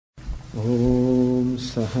Om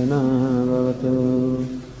Sahana Bhavatu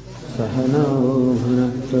Sahana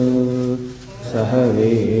Bhunaktu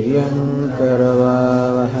Sahaviryam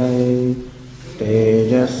Karavavahai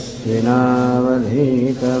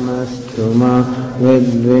Tejasvinavadhitamastu ma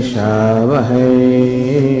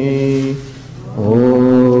vidvishavahai.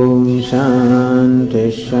 Om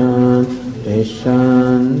Shanti Shanti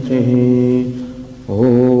Shanti.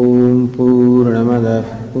 Om Purnamadah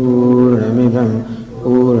Purnamidam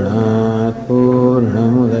Purnat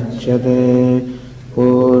Purnamudachyate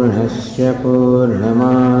Purnasya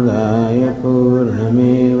Purnamadaya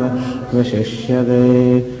Purnameva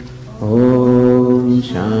Vashishyate. Om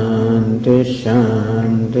Shanti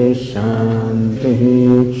Shanti Shanti.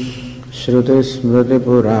 Shruti Smriti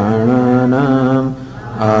Purananam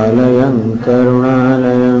Alayam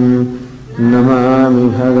Karunalayam Namami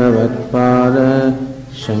Bhagavatpada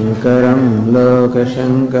Shankaram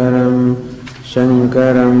Lokashankaram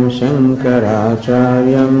Shankaram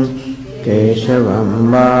Shankaracharyam Keshavam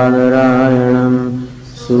Badarayanam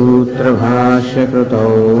Sutra Bhashya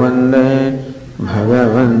Krutau Vande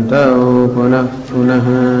Bhagavantau Punah Punah.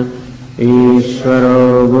 Ishvaro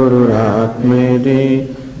Gururatmeti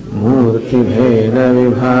Murti Bheda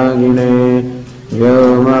Vibhagine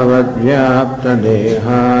Vyomavadvyapta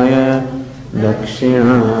Dehaya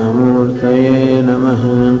Dakshinamurtaye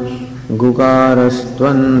Namaha.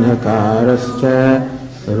 Gukarastvandhakarascha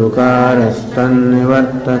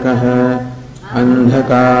Rukarastanivartakaha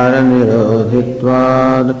Andhakara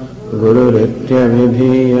nirodhitvad Gururitya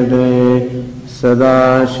vibhiyate. Sada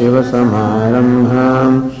Shiva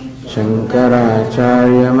Samarambham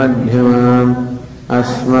Shankaracharya Madhyamam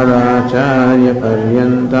Asmadacharya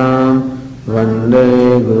Paryantam Vande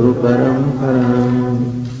Guru Paramparam.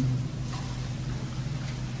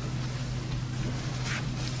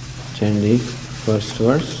 Chant the first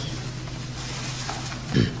verse.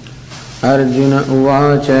 Arjuna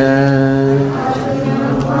Uvacha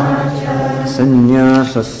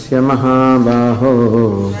Sannyasasya Mahabaho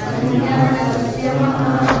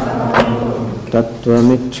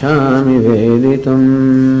Tattvamichhami Veditum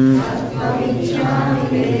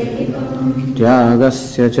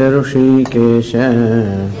Tyagasya cha Hrishikesha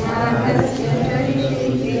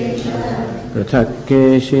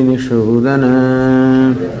Prathakkeshi Nishudana.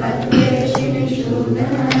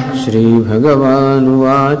 Shri Bhagavan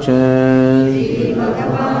Uvacha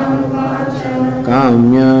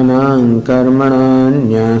Kamyanam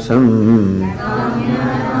Karmananyasam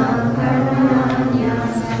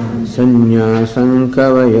Sannyasam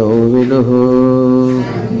Kavayo Viduhu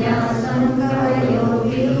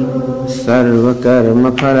Sarva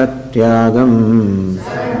Karma Phalatyagam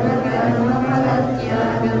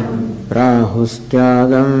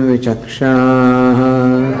Prahustyagam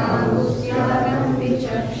Vichakshana.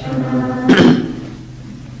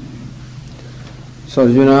 So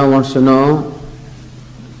Arjuna wants to know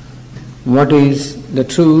what is the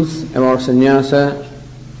truth about sannyasa,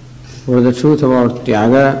 what is the truth about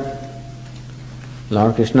tyaga.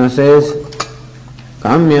 Lord Krishna says,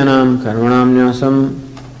 Kamyanam Karmanam Nyasam,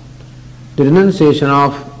 the renunciation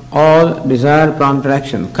of all desire prompted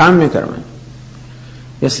action, Kamya karma.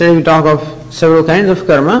 Yesterday we talked of several kinds of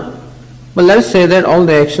karma, but let us say that all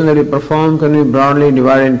the actions that we perform can be broadly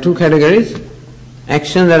divided in two categories.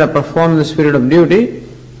 Actions that are performed in the spirit of duty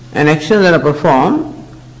and actions that are performed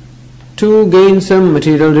to gain some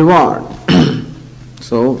material reward.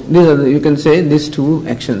 So these are you can say these two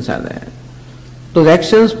actions are there. Those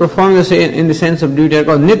actions performed in the sense of duty are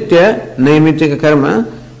called nitya naimitika karma,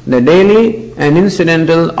 the daily and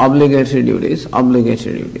incidental obligatory duties.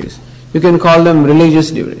 You can call them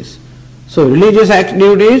religious duties. So religious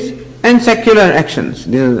duties and secular actions.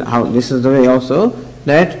 This is the way also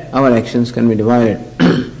that our actions can be divided.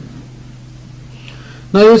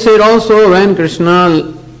 Now you said also when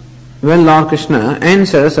Lord Krishna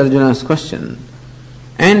answers Arjuna's question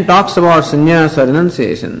and talks about sannyasa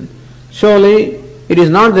renunciation, surely it is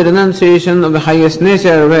not the renunciation of the highest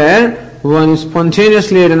nature where one is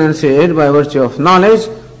spontaneously renunciated by virtue of knowledge,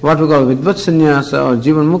 what we call vidvat sannyasa or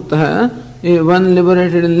jivan mukta, one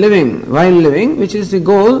liberated in living, while living, which is the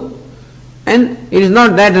goal, and it is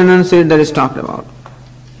not that renunciate that is talked about.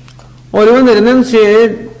 Or even the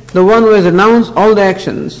renunciate, the one who has renounced all the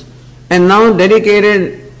actions and now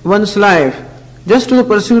dedicated one's life just to the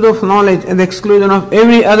pursuit of knowledge at the exclusion of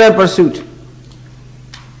every other pursuit.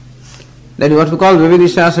 That is what we call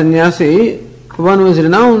Vividisha Sannyasi, one who has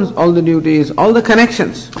renounced all the duties, all the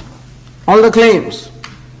connections, all the claims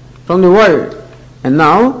from the world, and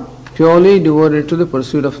now purely devoted to the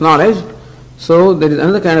pursuit of knowledge. So there is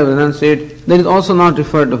another kind of renunciate that is also not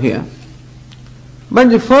referred to here. But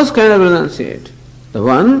the first kind of renunciate, the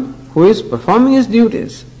one who is performing his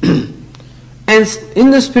duties and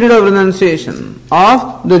in the spirit of renunciation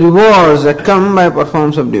of the rewards that come by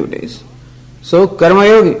performance of duties. So karma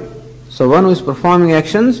yogi, so one who is performing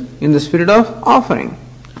actions in the spirit of offering.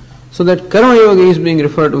 So that karma yogi is being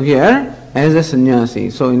referred to here as a sannyasi.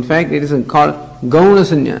 So in fact it is called gauna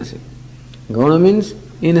sannyasi. Gauna means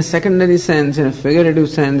in a secondary sense, in a figurative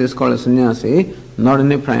sense, it is called a sannyasi, not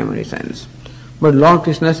in a primary sense. But Lord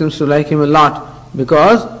Krishna seems to like him a lot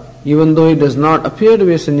because even though he does not appear to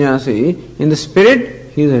be a sannyasi, in the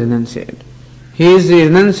spirit he is a renunciate. He is a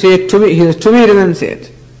renunciate to be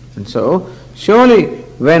renunciate. And so, surely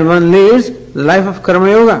when one lives the life of karma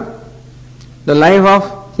yoga, the life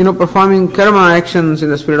of performing karma actions in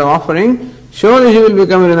the spirit of offering, surely he will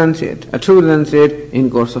become a renunciate, a true renunciate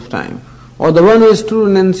in course of time. Or the one who is true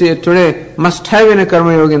renunciate today must have been a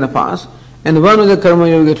karma yogi in the past, and the one who is a karma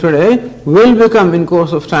yogi today will become in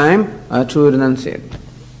course of time a true renunciate.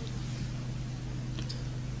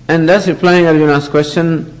 And thus replying Arjuna's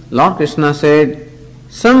question, Lord Krishna said,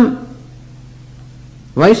 some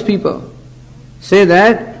wise people say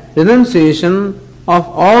that renunciation of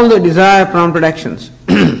all the desire prompted actions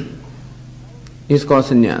is called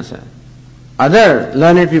sannyasa. Other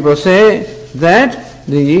learned people say that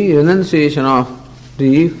the renunciation of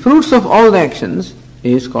the fruits of all the actions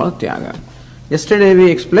is called tyaga. Yesterday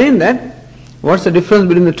we explained that what's the difference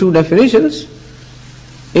between the two definitions.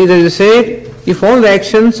 Either you said if all the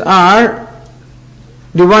actions are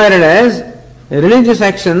divided as religious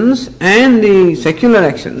actions and the secular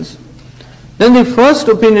actions, then the first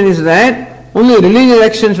opinion is that only religious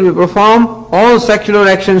actions should be performed, all secular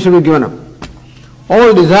actions should be given up.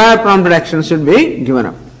 All desire prompted actions should be given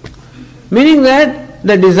up. Meaning that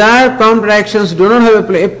the desire prompted actions do not have a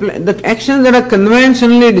play. The actions that are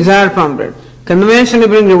conventionally desire prompted, conventionally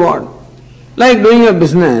bring reward, like doing a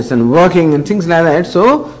business and working and things like that,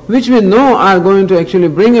 so which we know are going to actually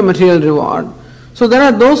bring a material reward. So there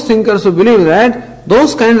are those thinkers who believe that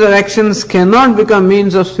those kinds of actions cannot become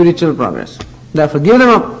means of spiritual progress. Therefore give them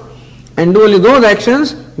up and do only those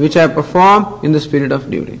actions which are performed in the spirit of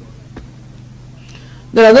duty.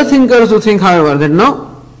 There are other thinkers who think, however, that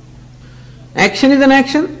no, action is an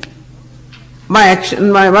action.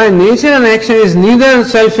 By nature an action is neither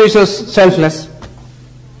selfish or selfless.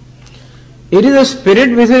 It is a spirit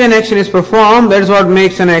with which an action is performed, that is what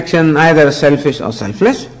makes an action either selfish or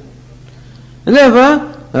selfless. And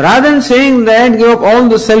therefore, rather than saying that give up all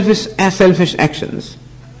the selfish actions,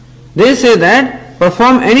 they say that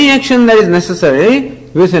perform any action that is necessary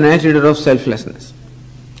with an attitude of selflessness.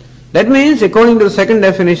 That means, according to the second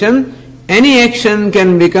definition, any action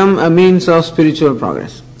can become a means of spiritual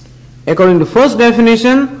progress. According to first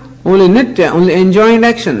definition, only nitya, only enjoined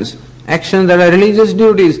actions, actions that are religious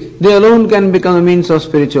duties, they alone can become a means of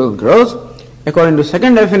spiritual growth. According to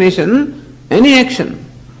second definition, any action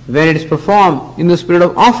where it is performed in the spirit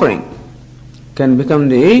of offering can become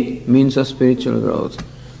the means of spiritual growth.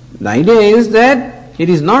 The idea is that it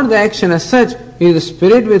is not the action as such, it is the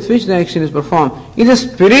spirit with which the action is performed. It is the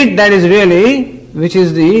spirit that is really, which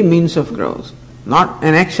is the means of growth. Not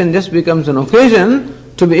an action just becomes an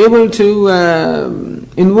occasion to be able to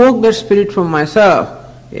invoke that spirit from myself,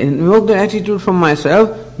 invoke the attitude from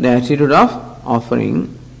myself, the attitude of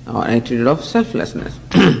offering or attitude of selflessness.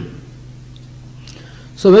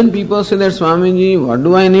 So when people say that, Swamiji, what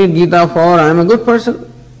do I need Gītā for? I am a good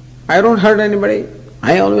person. I don't hurt anybody.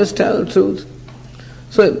 I always tell the truth.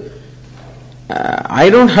 So I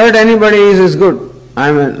don't hurt anybody is good. I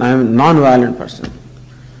am a non-violent person.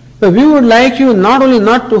 But we would like you not only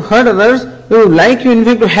not to hurt others, we would like you in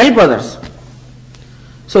fact to help others.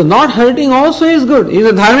 So not hurting also is good. He is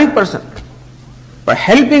a dharmic person. But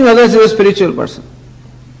helping others is a spiritual person.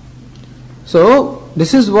 So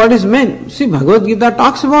this is what is meant. See, Bhagavad Gītā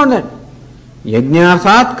talks about that.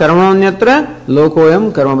 Yajñārsāt karmananyatra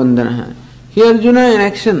lokoyam karmabandhanaha. Here Arjuna, an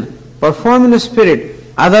action performed in the spirit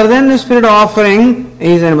other than the spirit of offering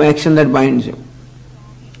is an action that binds you.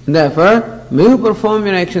 Therefore, may you perform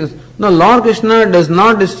your actions. Now Lord Krishna does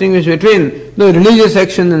not distinguish between the religious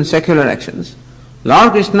actions and secular actions.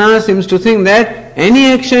 Lord Krishna seems to think that any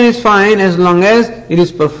action is fine as long as it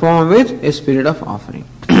is performed with a spirit of offering.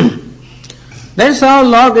 That's how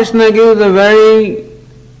Lord Krishna gives a very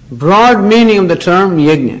broad meaning of the term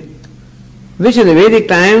yajna, which in the Vedic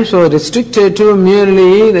times was restricted to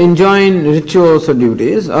merely the enjoying rituals or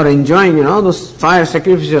duties, or enjoying, those fire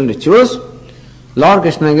sacrificial rituals. Lord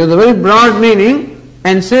Krishna gives a very broad meaning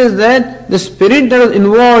and says that the spirit that is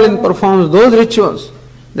involved in performs those rituals,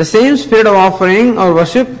 the same spirit of offering or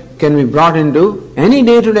worship can be brought into any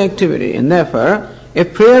day-to-day activity, and therefore a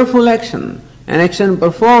prayerful action, an action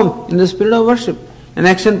performed in the spirit of worship, an an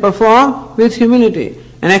action performed with humility,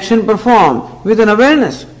 an action performed with an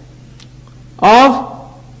awareness of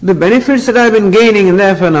the benefits that I have been gaining, and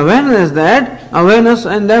therefore an awareness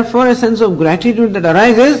and therefore a sense of gratitude that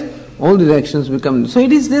arises, all these actions become. So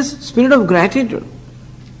it is this spirit of gratitude,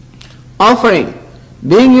 offering,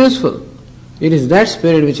 being useful. It is that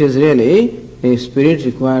spirit which is really a spirit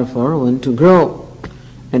required for one to grow.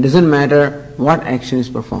 It doesn't matter what action is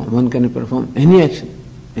performed. One can perform any action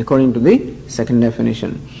according to the second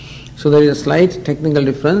definition. So there is a slight technical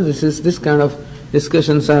difference. This kind of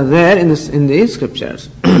discussions are there in the scriptures.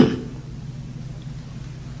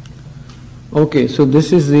 Okay, so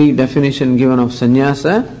this is the definition given of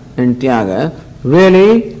sannyasa and tyaga.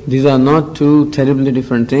 Really, these are not two terribly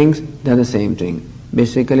different things. They are the same thing.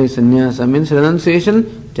 Basically, sannyasa means renunciation,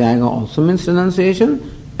 tyaga also means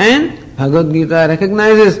renunciation, and Bhagavad Gītā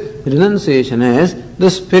recognizes renunciation as the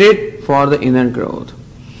spirit for the inner growth.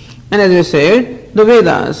 And as we said, the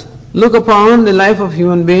Vedas look upon the life of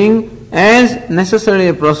human being as necessarily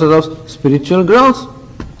a process of spiritual growth.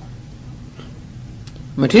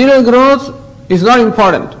 Material growth is not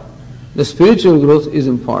important. The spiritual growth is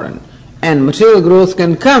important. And material growth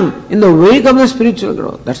can come in the wake of the spiritual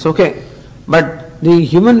growth. That's okay. But the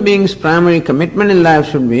human being's primary commitment in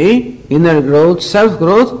life should be inner growth,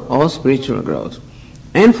 self-growth or spiritual growth.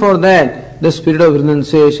 And for that, the spirit of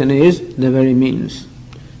renunciation is the very means.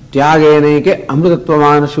 Tyageneke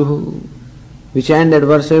amrutattvamanashuhu. We chant that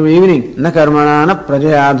verse every evening. Na karmana na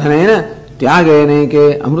prajayadhanena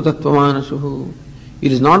tyageneke amrutattvamanashuhu.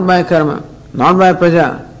 It is not by karma, not by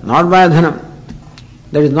praja, not by dhanam.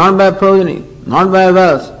 That is not by progeny, not by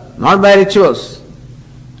wealth, not by rituals,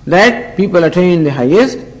 that people attain the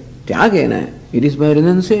highest tyagena. It is by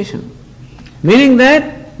renunciation. Meaning that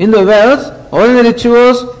in the wealth, or in the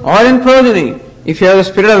rituals, or in progeny, if you have the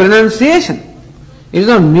spirit of renunciation, it is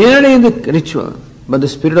not merely in the ritual, but the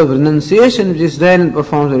spirit of renunciation which is there and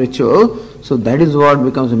performs the ritual, so that is what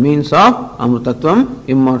becomes the means of amrutattvam,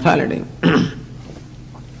 immortality.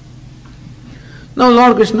 Now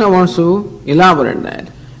Lord Krishna wants to elaborate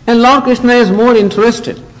that. And Lord Krishna is more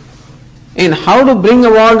interested in how to bring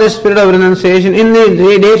about the spirit of renunciation in the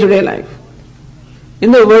day-to-day life,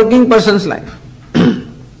 in the working person's life.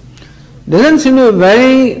 Doesn't seem to be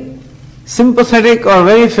very sympathetic or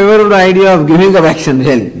very favorable idea of giving up action,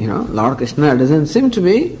 really. Lord Krishna doesn't seem to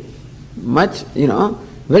be much,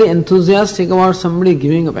 very enthusiastic about somebody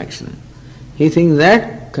giving up action. He thinks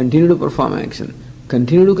that continue to perform action,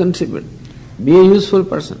 continue to contribute, be a useful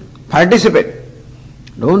person, participate,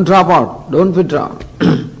 don't drop out, don't withdraw.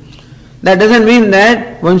 That doesn't mean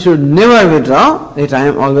that one should never withdraw. The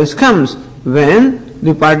time always comes when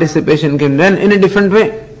the participation can be done in a different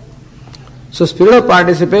way. So spirit of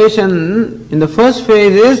participation in the first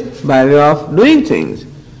phase is by way of doing things.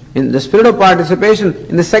 In the spirit of participation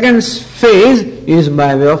in the second phase is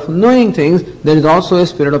by way of knowing things. There is also a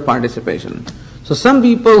spirit of participation. So some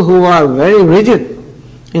people who are very rigid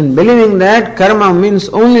in believing that karma means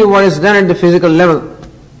only what is done at the physical level,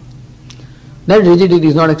 that rigidity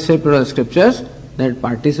is not accepted by the scriptures, that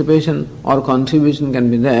participation or contribution can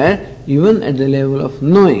be there even at the level of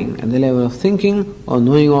knowing, at the level of thinking or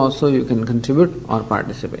knowing also you can contribute or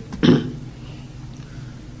participate.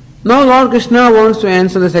 Now Lord Krishna wants to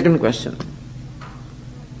answer the second question.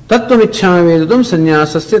 Tattvam ichchami vedutum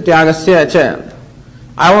sannyasasya tyagasya cha.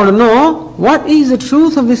 I want to know what is the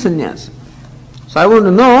truth of this sannyasa. So I want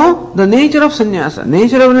to know the nature of sannyasa,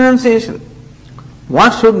 nature of renunciation.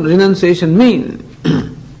 What should renunciation mean?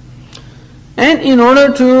 And in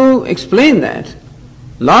order to explain that,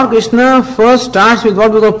 Lord Krishna first starts with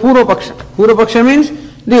what we call Purva Paksha. Purva Paksha means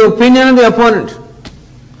the opinion of the opponent.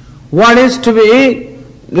 What is to be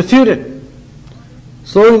refuted?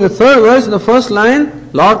 So in the third verse, in the first line,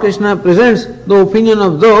 Lord Krishna presents the opinion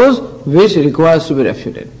of those which requires to be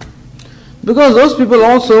refuted. Because those people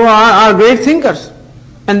also are great thinkers.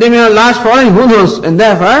 And they may have large following, who knows? And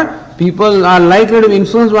therefore, people are likely to be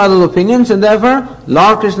influenced by those opinions, and therefore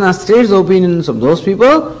Lord Krishna states the opinions of those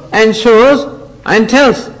people and shows and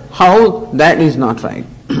tells how that is not right.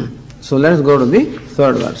 So let us go to the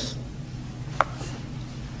third verse.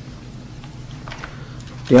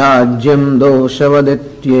 Tyajyam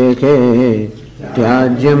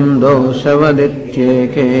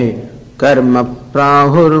doshavadetyeke karma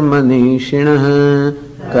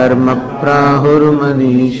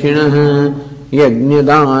prahurmanishinaha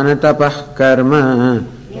yajnadana tapah karma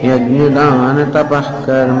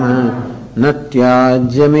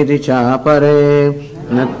natyajyamiti chapare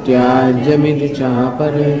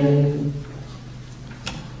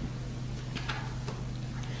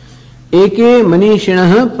eke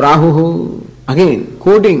manishinaha prahuhu. Again,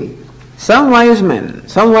 quoting some wise men,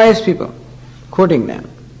 some wise people, quoting them,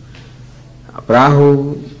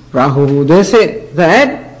 Prahu, they say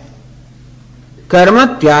that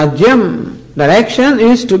karma tyajyam, that action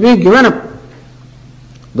is to be given up.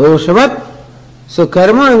 Doshavat, so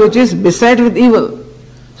karma which is beset with evil.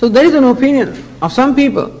 So there is an opinion of some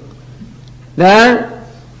people that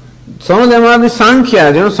some of them are the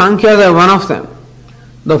Sankhyas, Sankhyas are one of them,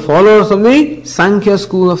 the followers of the Sankhya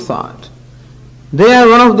school of thought. They are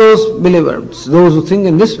one of those believers, those who think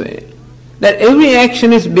in this way, that every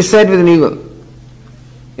action is beset with an evil.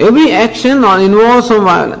 Every action involves some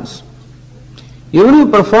violence. Even if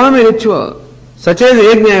you perform a ritual, such as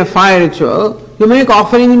a fire ritual, you make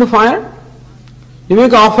offering into fire, you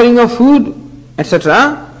make offering of food,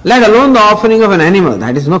 etc., let alone the offering of an animal.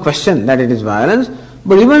 That is no question that it is violence.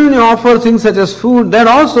 But even when you offer things such as food, that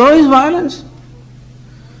also is violence.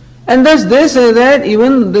 And thus they say that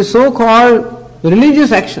even the so-called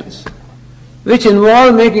religious actions, which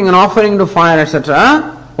involve making an offering to fire,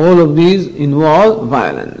 etc., all of these involve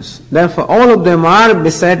violence. Therefore, all of them are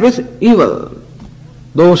beset with evil.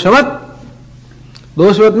 Doshavat.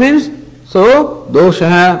 Doshavat means, so,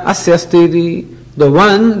 dosha asyastiti, the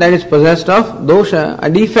one that is possessed of dosha, a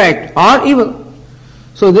defect or evil.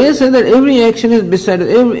 So they say that every action is beset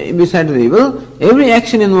with evil, every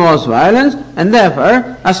action involves violence, and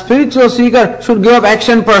therefore a spiritual seeker should give up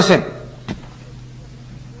action per se.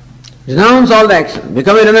 Renounce all the action,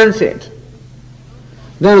 become a renunciate.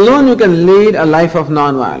 Then alone you can lead a life of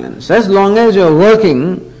non-violence. As long as you are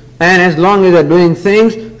working and as long as you are doing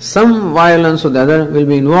things, some violence or the other will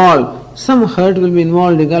be involved, some hurt will be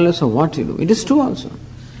involved regardless of what you do. It is true also.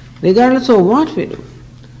 Regardless of what we do,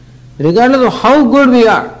 regardless of how good we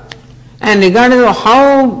are, and regardless of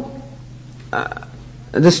how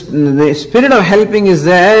the spirit of helping is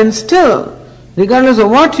there, and still, regardless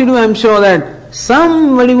of what you do, I am sure that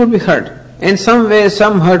somebody would be hurt. In some way,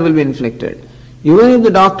 some hurt will be inflicted. Even if the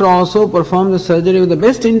doctor also performs the surgery with the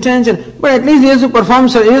best intention, but at least he has to perform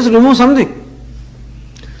surgery, he has to remove something.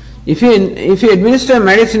 If you administer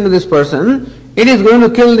medicine to this person, it is going to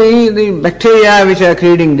kill the bacteria which are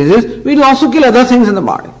creating disease, it will also kill other things in the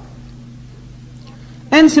body.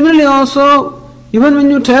 And similarly also, even when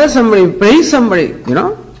you tell somebody, praise somebody,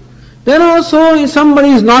 then also somebody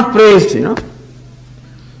is not praised,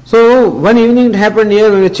 So one evening it happened here,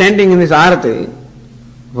 we were chanting in this arati.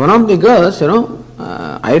 One of the girls,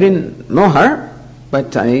 I didn't know her,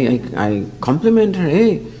 but I complimented her,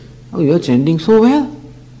 hey, you are chanting so well.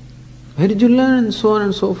 Where did you learn? And so on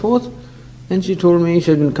and so forth. And she told me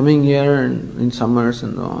she had been coming here in summers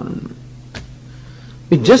and so on.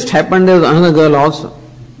 It just happened there was another girl also,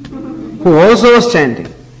 who also was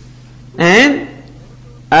chanting. And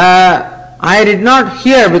I did not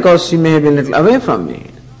hear because she may have been a little away from me.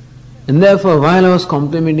 And therefore, while I was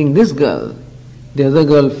complimenting this girl, the other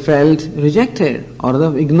girl felt rejected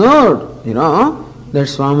or ignored, that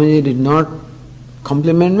Swamiji did not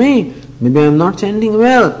compliment me. Maybe I am not chanting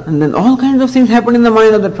well. And then all kinds of things happened in the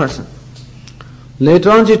mind of that person.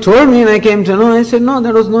 Later on she told me and I came to know, I said, no,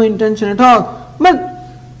 that was no intention at all. But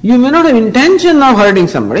you may not have intention of hurting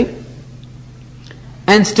somebody.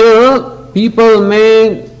 And still people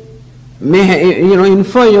may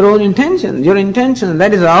infer your own intention, your intention.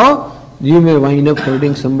 That is how you may wind up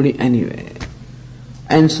hurting somebody anyway.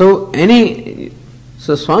 And so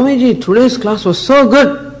Swamiji, today's class was so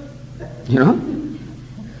good,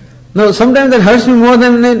 Now sometimes that hurts me more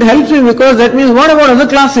than it helps me, because that means what about other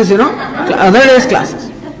classes, other days classes.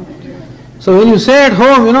 So when you say at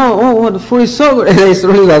home, oh, the food is so good. I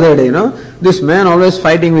told you the other day, this man always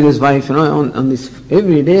fighting with his wife, on this,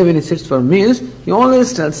 every day when he sits for meals, he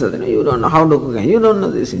always tells her, you don't know how to cook, and you don't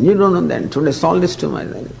know this, and you don't know that, and today salt is too much.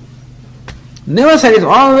 Never said,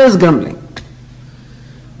 always grumbling.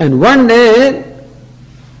 And one day,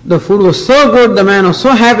 the food was so good, the man was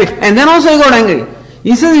so happy, and then also he got angry.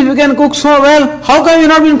 He says, if you can cook so well, how come you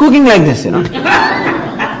not been cooking like this,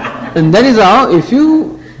 And that is how, if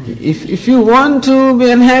you want to be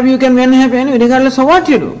unhappy, you can be unhappy anyway, regardless of what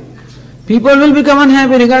you do. People will become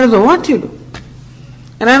unhappy regardless of what you do.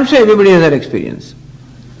 And I am sure everybody has that experience.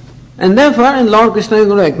 And therefore, and Lord Krishna is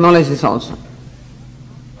going to acknowledge this also.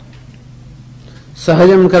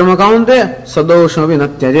 Sahajam karma kaunteya sadosham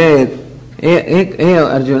vinatyajet.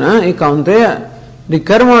 Arjuna, kaunteya, the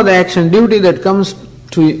karma, the action, duty that comes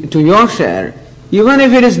to your share, even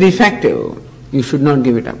if it is defective, you should not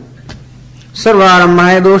give it up.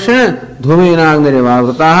 Sarvarambhaya dosha dhumena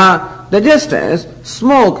agnirevavrataha. That just as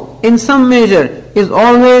smoke in some measure is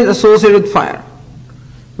always associated with fire.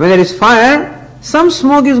 When there is fire, some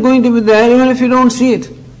smoke is going to be there even if you don't see it.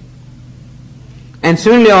 And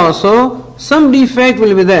similarly also, some defect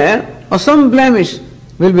will be there or some blemish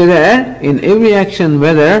will be there in every action,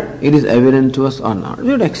 whether it is evident to us or not.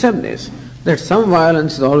 We would accept this, that some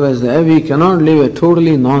violence is always there. We cannot live a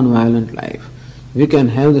totally non-violent life. We can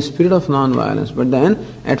have the spirit of non-violence, but then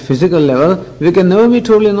at physical level, we can never be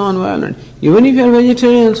totally non-violent. Even if you are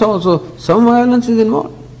vegetarians also, some violence is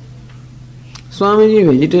involved. Swamiji,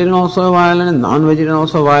 vegetarian also violent and non-vegetarian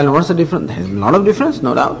also violent. What's the difference? There is a lot of difference,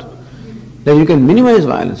 no doubt. That you can minimize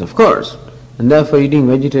violence, of course. And therefore eating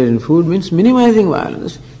vegetarian food means minimizing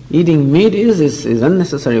violence. Eating meat is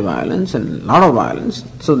unnecessary violence and a lot of violence.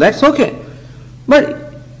 So that's okay.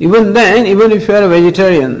 But even then, even if you are a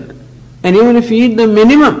vegetarian, and even if you eat the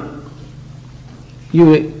minimum,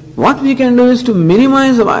 what we can do is to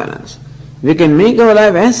minimize the violence. We can make our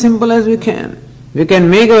life as simple as we can. We can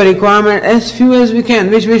make our requirement as few as we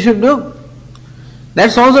can, which we should do.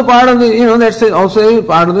 That's also part of the, that's also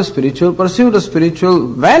part of the spiritual pursuit, the spiritual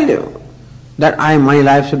value. That my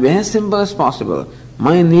life should be as simple as possible.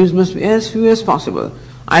 My needs must be as few as possible.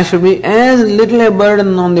 I should be as little a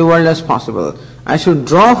burden on the world as possible. I should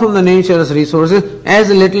draw from the nature's resources as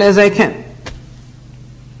little as I can.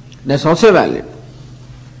 That's also a value.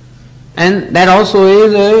 And that also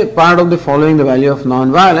is a part of the following the value of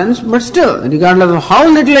non-violence, but still, regardless of how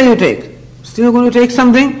little you take, still you're going to take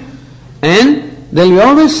something, and there will be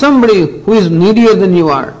always somebody who is needier than you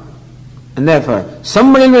are. And therefore,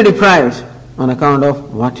 somebody will be deprived on account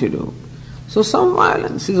of what you do. So some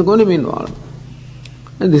violence is going to be involved.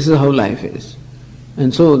 And this is how life is.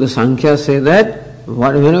 And so the Sankhya say that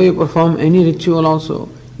whenever you perform any ritual also,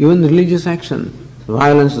 even religious action,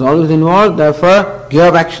 violence is always involved, therefore give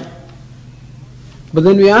up action. But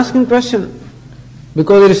then we ask in question,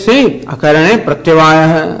 because it is said, akarane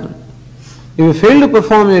pratyavaya. If you fail to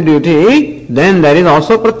perform your duty, then there is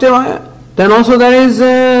also pratyavaya. Then also there is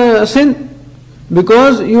a sin.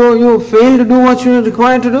 Because you fail to do what you are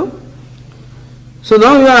required to do. So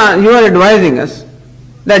now you are advising us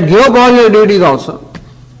that give up all your duties also,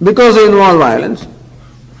 because they involve violence,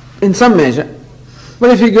 in some measure.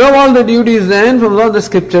 But if you give up all the duties, then from what the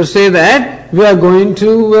scriptures say that we are going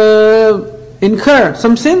to incur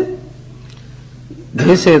some sin.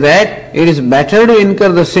 They say that it is better to incur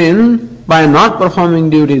the sin by not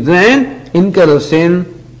performing duties than incur the sin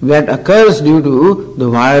that occurs due to the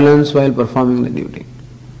violence while performing the duty.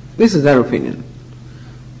 This is their opinion.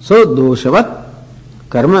 So, doshavat,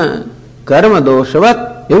 karma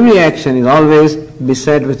doshavat, every action is always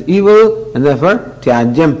beset with evil, and therefore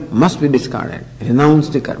tyajyam must be discarded. Renounce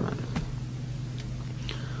the karma.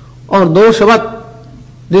 Or doshavat,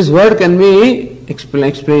 this word can be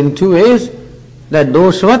explained two ways. That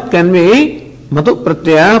doshavat can be matu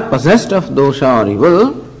pratyaya, possessed of dosha or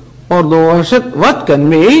evil, or doshavat can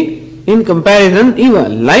be in comparison evil,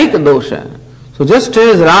 like dosha. So just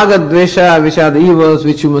as raga, dvesha, which are the evils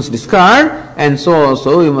which you must discard, and so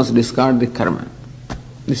also you must discard the karma.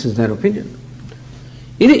 This is their opinion.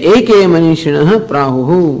 Iti eke manishinaha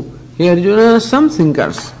prahuhu. Here Arjuna, some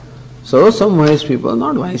thinkers. So some wise people,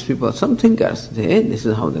 not wise people, some thinkers, this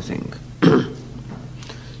is how they think.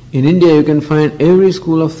 In India you can find every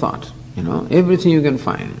school of thought, everything you can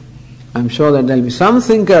find. I'm sure that there will be some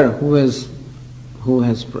thinker who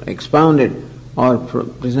has expounded or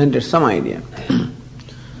presented some idea.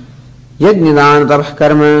 Yajnidana tapah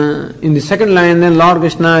karma. In the second line then Lord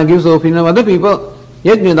Krishna gives the opinion of other people.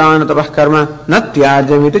 Yajnidana tapah karma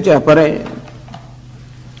natyajamita cha apare.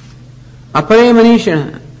 Apare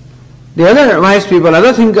manishana. The other wise people,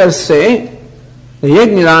 other thinkers say, the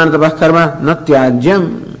yajnidana tapah karma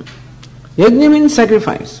natyajam. Yajna means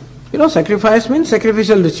sacrifice. Sacrifice means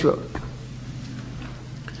sacrificial ritual.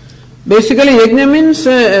 Basically, yajna means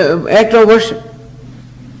act of worship.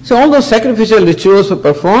 So all those sacrificial rituals we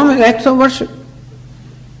perform are acts of worship.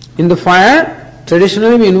 In the fire,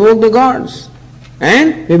 traditionally we invoke the gods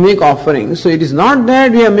and we make offerings. So it is not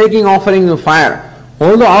that we are making offerings of fire.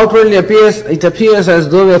 Although outwardly it appears as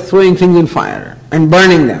though we are throwing things in fire and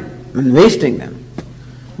burning them and wasting them.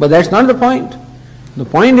 But that's not the point. The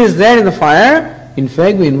point is that in the fire, in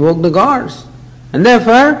fact, we invoke the gods. And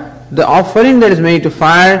therefore, the offering that is made to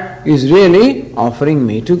fire is really offering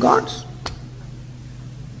made to gods.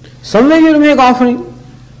 Somewhere you make offering.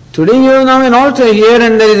 Today you have now an altar here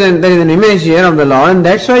and there is an image here of the Lord, and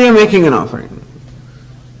that's why you are making an offering.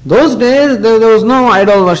 Those days there was no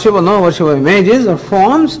idol worship or no worship of images or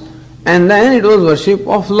forms, and then it was worship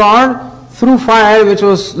of Lord through fire, which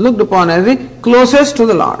was looked upon as the closest to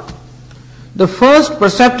the Lord. The first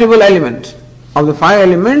perceptible element of the five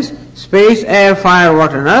elements, space, air, fire,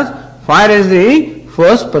 water and earth, fire is the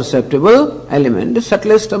first perceptible element, the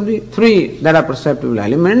subtlest of the three that are perceptible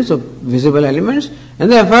elements, or visible elements, and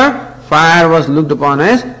therefore fire was looked upon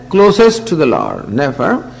as closest to the Lord.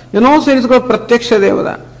 Therefore, also it is called Pratyaksha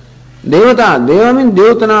Devata. Devata, Deva means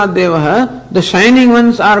Devtana Devaha. The shining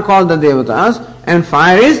ones are called the Devatas, and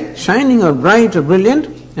fire is shining or bright or brilliant,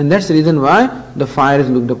 and that's the reason why the fire is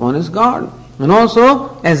looked upon as God, and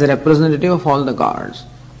also as a representative of all the gods.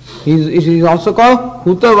 It is also called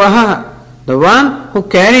Hutavaha, the one who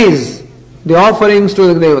carries the offerings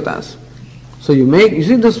to the Devatas. So you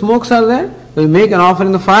see the smokes are there. When you make an offering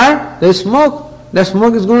in the fire, there is smoke. That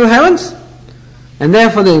smoke is going to heavens. And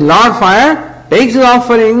therefore the Lord Fire takes the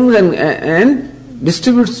offerings and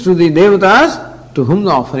distributes to the Devatas to whom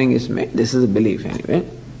the offering is made. This is a belief anyway.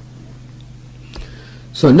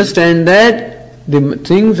 So understand that the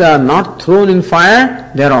things are not thrown in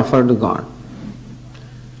fire, they are offered to God.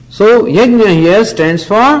 So yajna here stands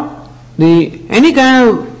for any kind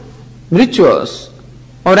of rituals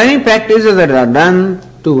or any practices that are done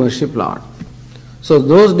to worship Lord. So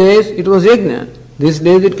those days it was yajna. These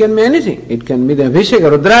days it can be anything. It can be the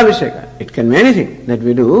Abhisheka, Rudrabhisheka. It can be anything that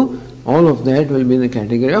we do. All of that will be in the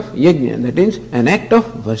category of yajna. That is an act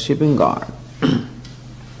of worshipping God.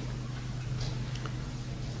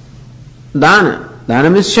 Dana. Dana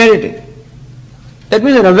means charity. That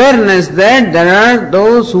means awareness that there are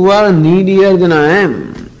those who are needier than I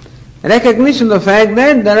am. Recognition of the fact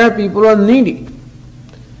that there are people who are needy.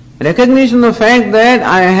 Recognition of the fact that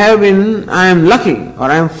I am lucky or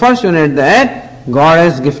I am fortunate that God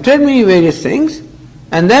has gifted me various things,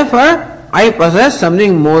 and therefore I possess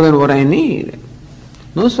something more than what I need.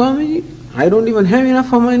 No, Swamiji, I don't even have enough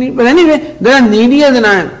for my need. But anyway, they are needier than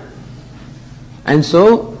I am. And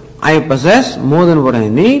so I possess more than what I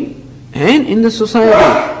need, and in the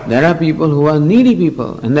society there are people who are needy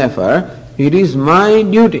people, and therefore it is my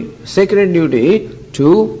duty, sacred duty,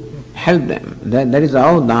 to help them. That is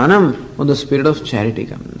how dhanam, or the spirit of charity,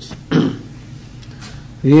 comes.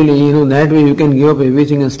 Really, that way you can give up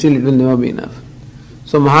everything and still it will never be enough.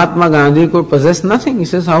 So Mahatma Gandhi could possess nothing. He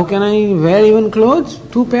says, how can I wear even clothes?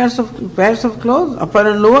 2 pairs of clothes, upper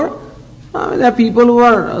and lower? There are people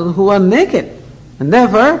who are naked. And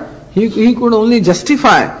therefore, he could only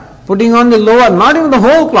justify putting on the lower, not even the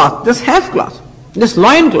whole cloth, just half cloth, just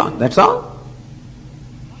loin cloth, that's all.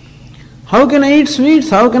 How can I eat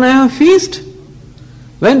sweets? How can I have a feast?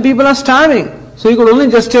 When people are starving. So he could only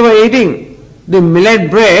justify eating the millet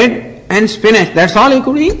bread and spinach. That's all he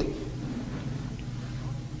could eat.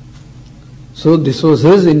 So this was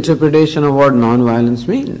his interpretation of what non-violence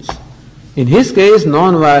means. In his case,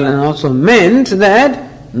 non-violence also meant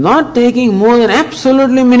that not taking more than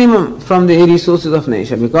absolutely minimum from the resources of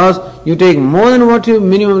nature, because you take more than what you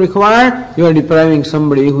minimum require, you are depriving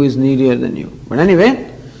somebody who is needier than you. But anyway,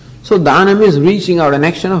 so dhanam is reaching out, an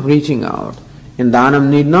action of reaching out. And dhanam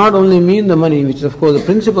need not only mean the money, which is of course the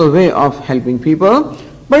principal way of helping people,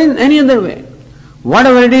 but in any other way.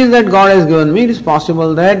 Whatever it is that God has given me, it is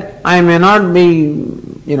possible that I may not be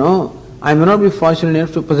fortunate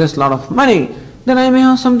enough to possess a lot of money, then I may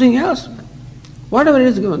have something else. Whatever it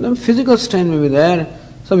is given, some physical strength may be there,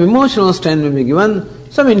 some emotional strength may be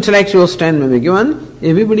given, some intellectual strength may be given,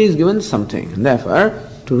 everybody is given something. And therefore,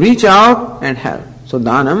 to reach out and help. So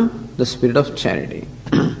dhanam, the spirit of charity.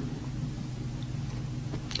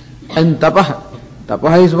 And tapaha.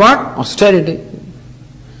 Tapaha is what? Austerity.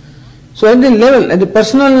 So at the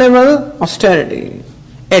personal level, austerity.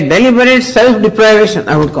 A deliberate self-deprivation,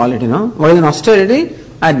 I would call it, What is an austerity?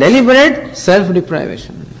 A deliberate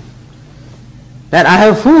self-deprivation. That I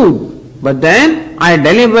have food, but then I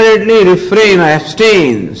deliberately refrain, I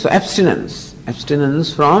abstain. So abstinence.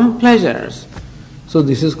 Abstinence from pleasures. So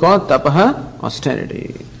this is called tapaha,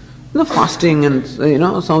 austerity. The fasting and,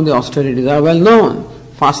 some of the austerities are well known.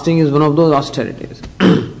 Fasting is one of those austerities.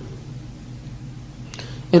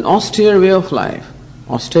 An austere way of life,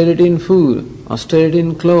 austerity in food, austerity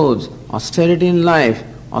in clothes, austerity in life,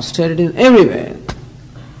 austerity in everywhere.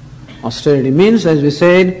 Austerity means, as we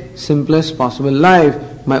said, simplest possible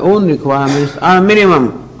life. My own requirements are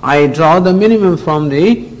minimum. I draw the minimum from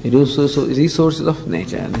the resources of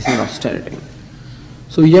nature. This is austerity.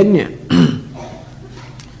 So yajna.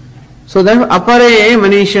 So therefore, apare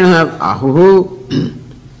manishana ahuhu.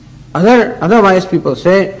 Otherwise people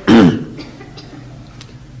say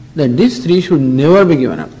that these 3 should never be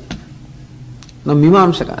given up. Now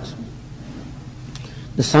Mimamsakas.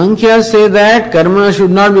 The Sankhyas say that karma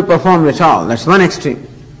should not be performed at all. That's one extreme.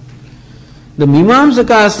 The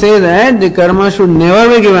Mimamsakas say that the karma should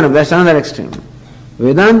never be given up. That's another extreme.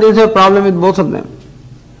 Vedantis have a problem with both of them.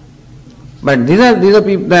 But these are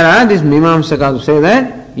people, there are these Mimamsakas who say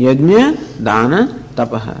that yajna, dana,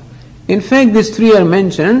 tapaha. In fact, these 3 are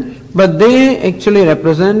mentioned but they actually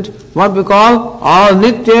represent what we call all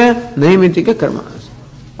nitya naimitika karmas.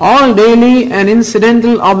 All daily and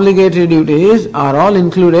incidental obligatory duties are all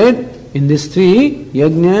included in these three: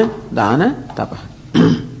 yajna, dana, tapa.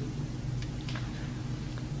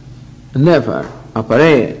 And therefore,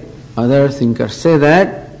 apare, other thinkers say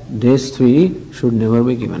that these three should never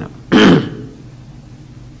be given up.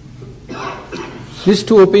 These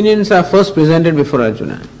two opinions are first presented before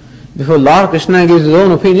Arjuna. Before Lord Krishna gives his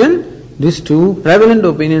own opinion, these two prevalent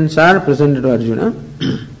opinions are presented to Arjuna.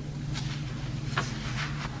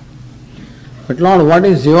 But Lord, what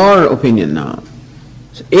is your opinion now?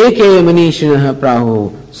 So, Eke manishinaha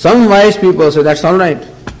prahu. Some wise people say that's all right.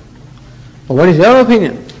 But what is your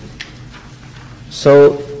opinion?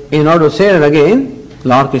 So, in order to say it again,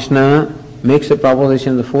 Lord Krishna makes a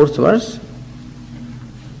proposition in the fourth verse.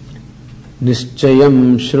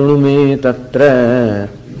 Nischayam shrunu me tatra,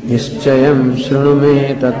 nischayam shrunu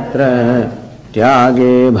me tatra,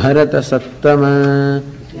 tyage bharata sattama,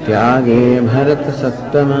 tyage bharata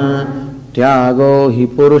sattama, tyago hi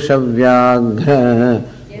purusha vyaghra,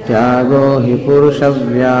 tyago hi purusha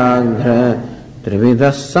vyaghra,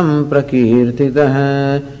 trividhas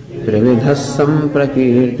samprakirtitah, trividhas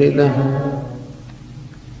samprakirtitah.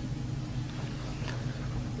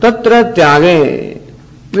 Tatra tyage,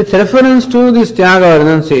 with reference to this tyaga or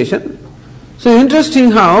renunciation. So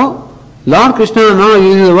interesting how Lord Krishna now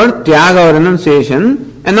uses the word tyaga or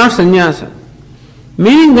renunciation and not sannyasa.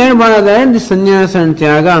 Meaning that by that the sannyasa and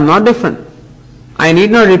tyaga are not different. I need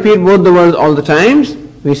not repeat both the words all the times.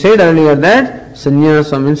 We said earlier that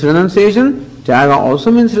sannyasa means renunciation, tyaga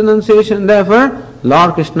also means renunciation. Therefore,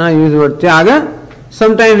 Lord Krishna uses the word tyaga.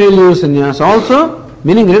 Sometimes he will use sannyasa also,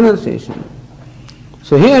 meaning renunciation.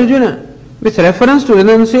 So here Arjuna, with reference to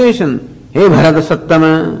renunciation, hey Bharata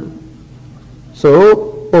Sattama,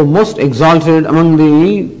 so, oh most exalted among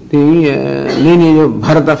the lineage of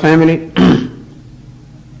Bharata family,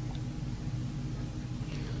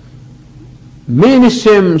 me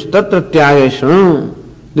nishyam tatra tyageshnu,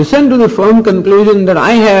 listen to the firm conclusion that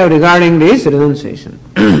I have regarding this renunciation.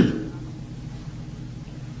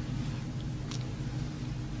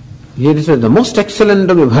 Here is the most excellent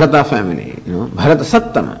of the Bharata family, Bharata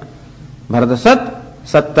Sattama. Bharata Sat,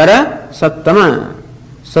 Sattara, Sattama.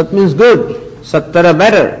 Sat means good, Sattara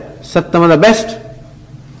better, Sattama the best.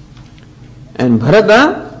 And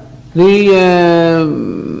Bharata, the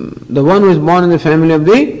one who is born in the family of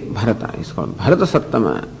the Bharata is called Bharata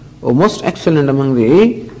Sattama, or most excellent among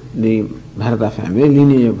the Bharata family,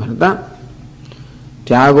 lineage of Bharata.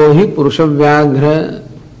 Tyago hi Purusha Vyaghra.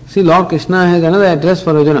 See, Lord Krishna has another address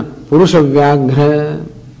for Arjuna, Purusha Vyaghra.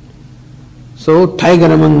 So,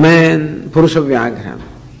 tiger among men, Purusha Vyaghra.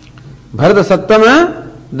 Bharata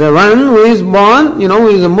Sattama, the one who is born, who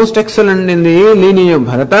is the most excellent in the lineage of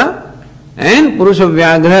Bharata, and Purusha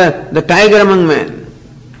Vyaghra, the tiger among men.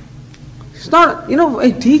 It's not,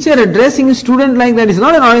 a teacher addressing a student like that is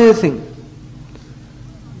not an ordinary thing.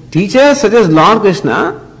 Teacher such as Lord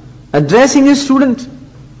Krishna addressing his student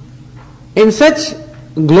in such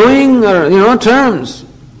glowing, terms.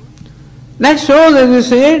 That shows, as we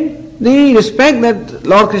said, the respect that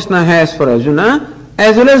Lord Krishna has for Arjuna,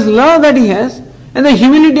 as well as love that he has, and the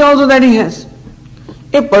humility also that he has.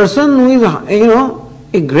 A person who is,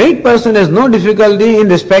 a great person has no difficulty in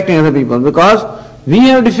respecting other people, because we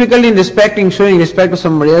have difficulty in showing respect to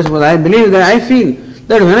somebody else, but I believe that I feel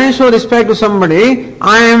that when I show respect to somebody,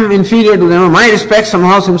 I am inferior to them, my respect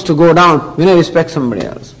somehow seems to go down when I respect somebody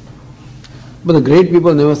else. But the great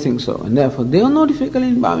people never think so, and therefore they have no difficulty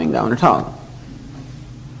in bowing down at all.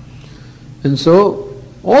 And so,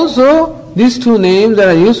 also, these two names that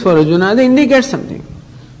are used for Arjuna, they indicate something.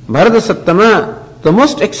 Bharata Sattama, the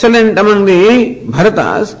most excellent among the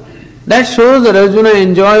Bharatas, that shows that Arjuna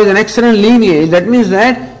enjoys an excellent lineage. That means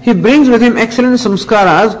that he brings with him excellent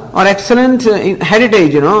samskaras or excellent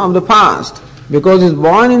heritage, of the past, because he is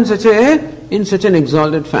born in such an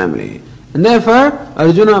exalted family. And therefore,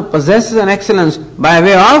 Arjuna possesses an excellence by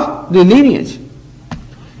way of the lineage.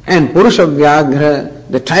 And Purusha Vyaghra,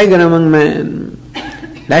 the tiger among men,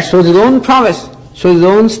 that shows his own prowess, shows his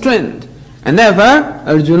own strength. And therefore,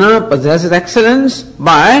 Arjuna possesses excellence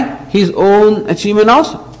by his own achievement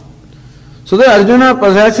also. So that Arjuna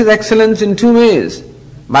possesses excellence in two ways.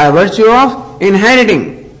 By virtue of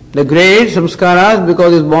inheriting the great samskaras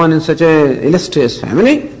because he is born in such an illustrious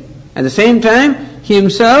family. At the same time, he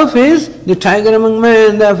himself is the tiger among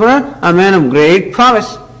men, therefore a man of great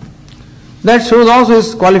prowess. That shows also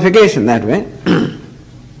his qualification that way.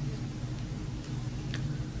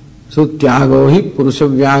 So, Tyago hi Purusha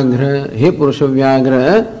Vyaghra, he Purusha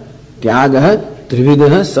Vyaghra, Tyagaha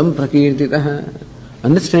Trividaha Samprakirtitaha.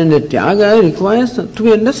 understand that tyaga requires to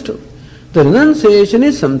be understood. The renunciation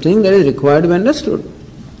is something that is required to be understood.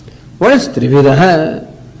 What is trividaha?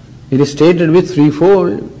 It is stated with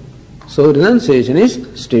threefold. So renunciation is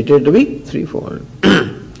stated to be threefold.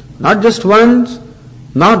 Not just once,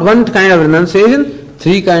 not one kind of renunciation,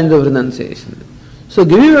 three kinds of renunciation. So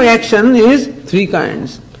giving away action is three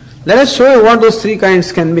kinds. Let us show you what those three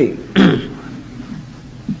kinds can be.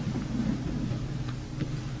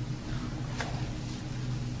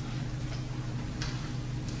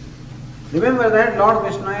 Remember that Lord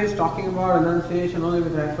Krishna is talking about renunciation only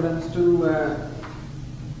with reference to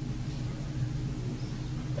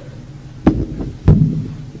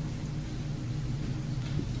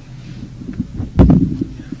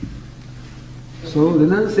so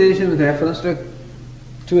renunciation with reference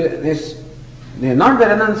to this, not the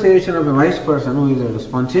renunciation of a wise person who is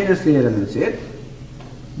spontaneously a renunciate,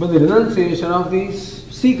 but the renunciation of the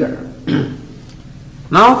seeker.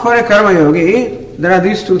 Now for a karma yogi, there are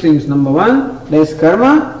these two things. Number one, there is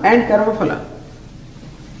karma and karma phala.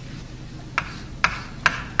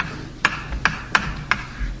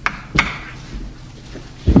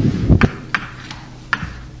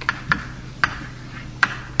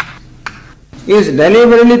 Is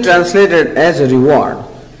deliberately translated as a reward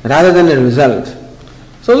rather than a result.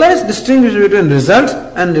 So let us distinguish between result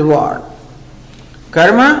and reward.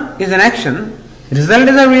 Karma is an action, result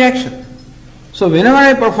is a reaction. So whenever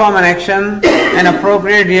I perform an action, an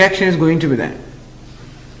appropriate reaction is going to be there.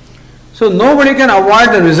 So nobody can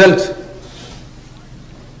avoid the result.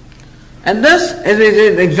 And thus, as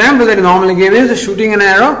the example that I normally give is shooting an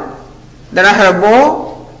arrow. That I have a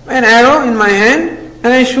bow, an arrow in my hand,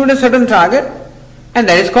 and I shoot a certain target, and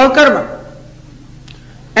that is called karma.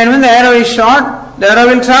 And when the arrow is shot, the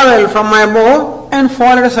arrow will travel from my bow and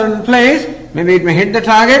fall at a certain place. Maybe it may hit the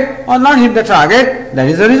target or not hit the target. That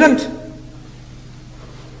is the result.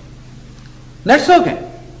 That's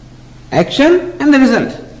okay. Action and the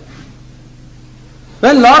result.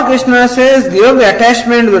 When Lord Krishna says give the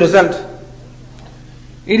attachment to the result,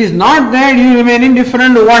 it is not that you remain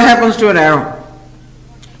indifferent to what happens to an arrow.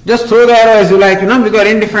 Just throw the arrow as you like, because you are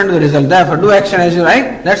indifferent to the result. Therefore, do action as you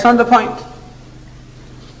like. That's not the point.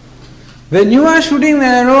 When you are shooting the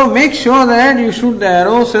arrow, make sure that you shoot the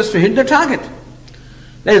arrow so as to hit the target.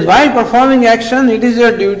 That is, while performing action, it is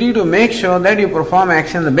your duty to make sure that you perform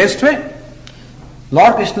action the best way.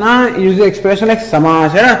 Lord Krishna uses the expression like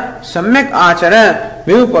samachara, samyak achara,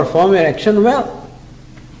 when you perform your action well.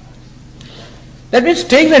 That means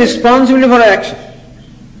take the responsibility for your action.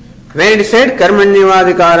 When it is said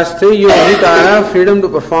karmanyavadhikaraste, you have adhikara, freedom to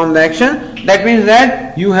perform the action, that means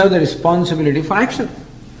that you have the responsibility for action.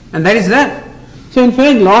 And that is that. So in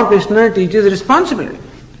fact, Lord Krishna teaches responsibility.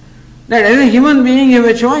 That as a human being you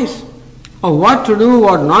have a choice of what to do,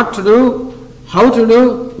 what not to do, how to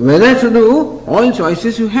do, whether to do, all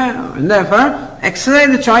choices you have. And therefore,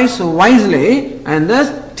 exercise the choice wisely and thus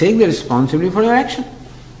take the responsibility for your action.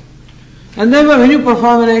 And therefore, when you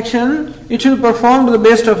perform an action, it should perform to the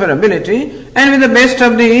best of your ability and with the best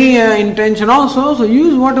of the intention also. So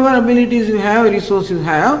use whatever abilities you have, resources you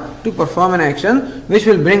have to perform an action which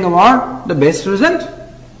will bring about the best result.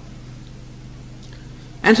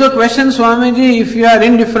 And so question, Swamiji, if you are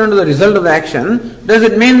indifferent to the result of the action, does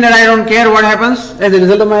it mean that I don't care what happens as a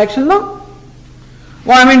result of my action? No.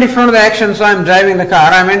 Well, I'm indifferent to the action, so I'm driving the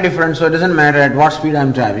car. I'm indifferent, so it doesn't matter at what speed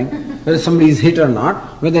I'm driving, whether somebody is hit or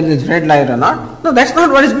not, whether there's red light or not. No, that's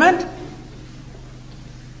not what is meant.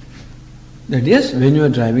 That is, when you are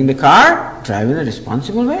driving the car, drive in a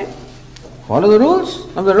responsible way. Follow the rules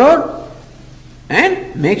of the road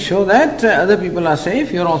and make sure that other people are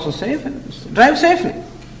safe, you are also safe, and drive safely.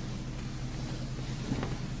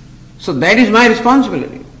 So that is my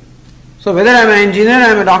responsibility. So whether I am an engineer, I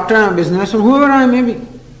am a doctor, I am a businessman, whoever I may be,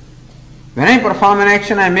 when I perform an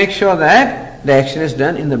action, I make sure that the action is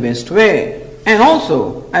done in the best way. And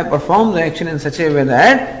also, I perform the action in such a way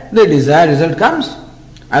that the desired result comes.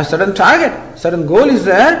 I have a certain target, certain goal is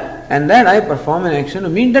there, and then I perform an action to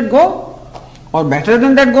meet that goal, or better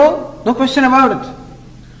than that goal, no question about it.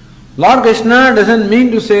 Lord Krishna doesn't mean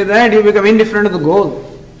to say that you become indifferent to the goal,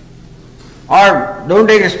 or don't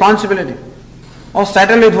take responsibility, or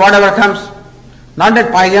settle with whatever comes. Not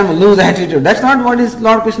that pajama, loose attitude. That's not what is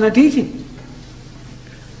Lord Krishna teaching.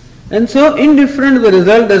 And so indifferent to the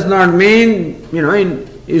result does not mean,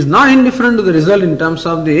 is not indifferent to the result in terms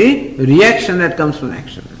of the reaction that comes from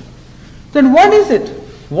action. Then what is it?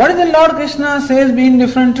 What is the Lord Krishna says be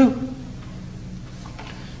indifferent to?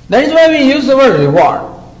 That is why we use the word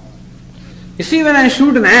reward. You see, when I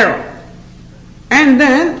shoot an arrow, and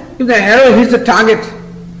then if the arrow hits the target,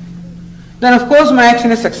 then of course my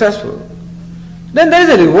action is successful. then there is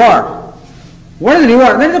a reward. What is the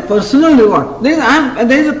reward? There is a personal reward.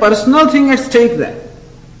 There is a personal thing at stake there.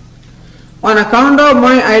 On account of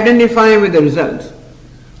my identifying with the result,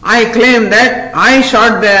 I claim that I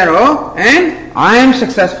shot the arrow and I am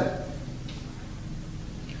successful.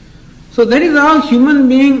 So that is how human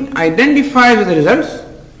being identifies with the results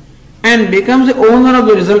and becomes the owner of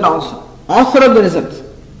the result also, author of the result.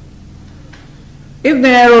 If the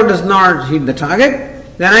arrow does not hit the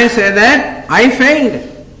target, then I say that I failed.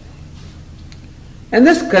 And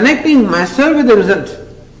thus connecting myself with the result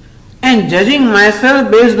and judging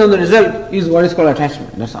myself based on the result is what is called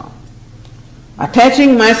attachment. That's all.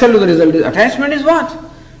 Attaching myself to the result. Attachment is what?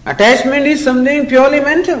 Attachment is something purely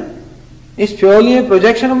mental. It's purely a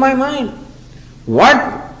projection of my mind.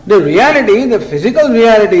 What the reality, the physical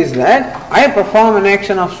reality is that I perform an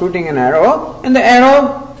action of shooting an arrow and the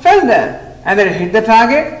arrow fell there. Either it hit the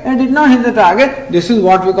target or it did not hit the target. This is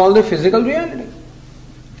what we call the physical reality.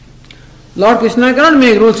 Lord Krishna cannot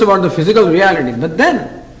make rules about the physical reality, but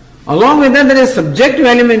then along with that there is a subjective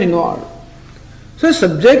element involved. So a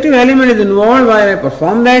subjective element is involved while I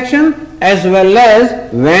perform the action as well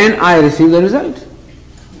as when I receive the result.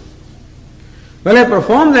 While I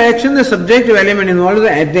perform the action, the subjective element involved is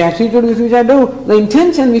the attitude with which I do, the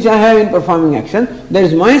intention which I have in performing action. That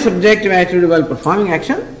is my subjective attitude while performing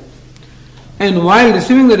action. And while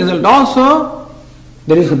receiving the result also,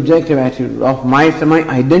 there is subjective attitude of my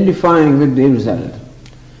identifying with the result.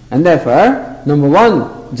 And therefore, number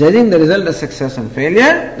one, judging the result as success and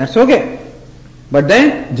failure, that's okay. But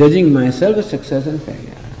then, judging myself as success and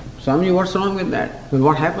failure. Swami, what's wrong with that? Well,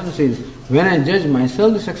 what happens is, when I judge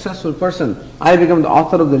myself the successful person, I become the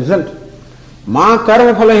author of the result. Ma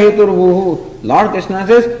karma phala hetur vuhu. Lord Krishna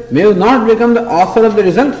says, may you not become the author of the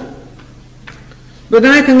result. But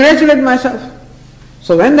then I congratulate myself.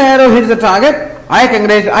 So when the arrow hits the target, I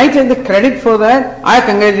take the credit for that, I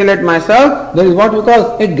congratulate myself. That is what we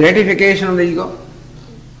call a gratification of the ego.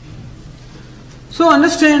 So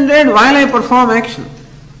understand that while I perform action,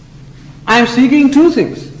 I am seeking two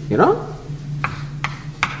things,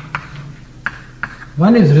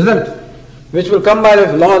 One is result, which will come by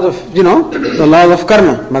the laws of, the laws of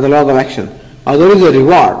karma, by the laws of action. Other is a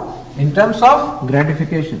reward in terms of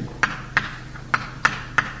gratification.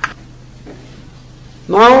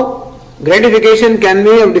 Now, gratification can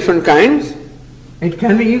be of different kinds. It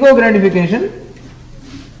can be ego gratification.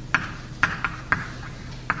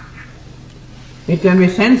 It can be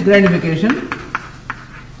sense gratification.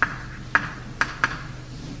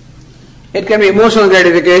 It can be emotional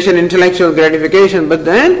gratification, intellectual gratification, but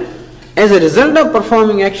then as a result of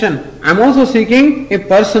performing action, I am also seeking a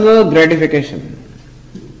personal gratification.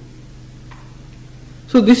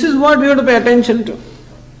 So this is what we have to pay attention to.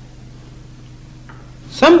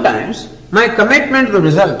 Sometimes my commitment to the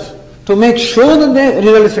result, to make sure that the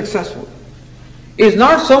result is successful, is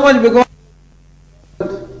not so much because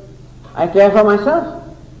I care for myself,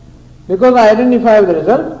 because I identify with the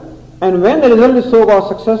result. And when the result is so-called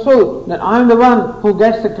successful, then I am the one who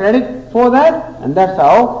gets the credit for that, and that's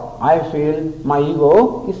how I feel my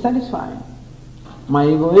ego is satisfied. My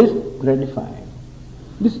ego is gratified.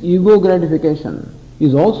 This ego gratification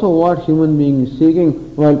is also what human being is seeking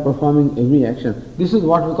while performing every action. This is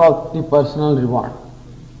what we call the personal reward.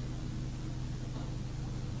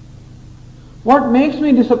 What makes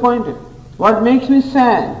me disappointed? What makes me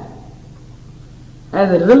sad as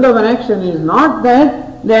a result of an action is not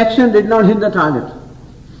that the action did not hit the target,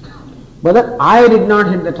 but that I did not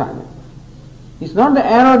hit the target. It's not the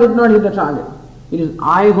arrow did not hit the target. It is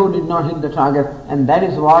I who did not hit the target, and that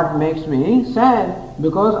is what makes me sad,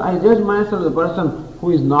 because I judge myself as a person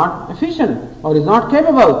who is not efficient, or is not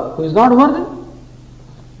capable, who is not worthy.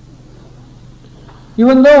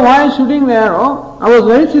 Even though while shooting the arrow, I was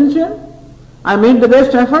very sincere, I made the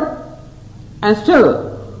best effort, and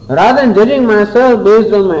still, rather than judging myself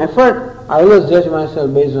based on my effort, I always judge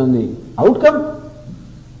myself based on the outcome.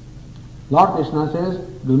 Lord Krishna says,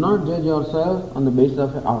 do not judge yourself on the basis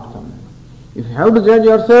of an outcome. If you have to judge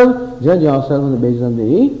yourself on the basis of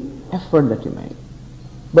the effort that you make.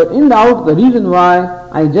 But in the reason why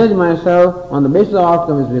I judge myself on the basis of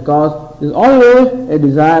outcome is because there is always a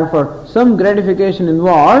desire for some gratification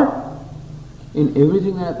involved in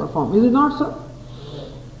everything that I perform. Is it not so?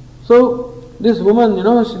 So this woman,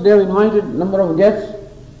 they have invited a number of guests.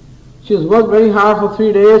 She has worked very hard for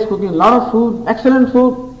 3 days, cooking a lot of food, excellent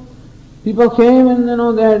food. People came and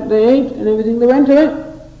they ate and everything, they went away.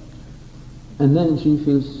 And then she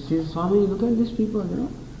says, Swami, look at these people,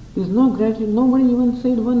 There's no gratitude, nobody even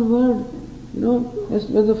said one word, as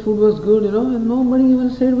the food was good, and nobody even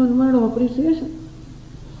said one word of appreciation.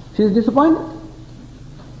 She is disappointed.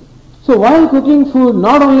 So while cooking food,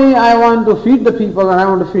 not only I want to feed the people and I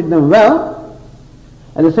want to feed them well,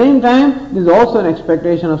 at the same time there is also an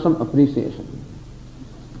expectation of some appreciation.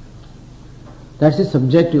 That's the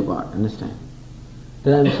subjective part, understand?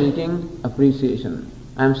 That I am seeking appreciation,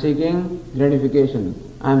 I am seeking gratification,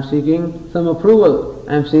 I am seeking some approval,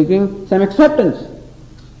 I am seeking some acceptance.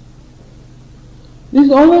 This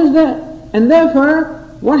is always there. And therefore,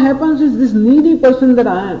 what happens is this needy person that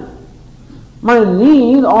I am, my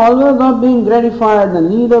need always of being gratified, the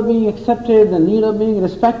need of being accepted, the need of being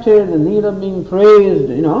respected, the need of being praised,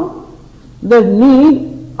 that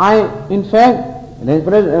need in fact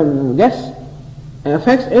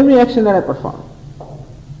affects every action that I perform.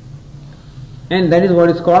 And that is what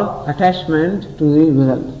is called attachment to the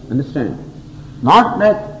result. Understand? Not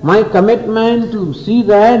that my commitment to see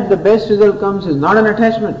that the best result comes is not an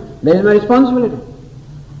attachment. That is my responsibility.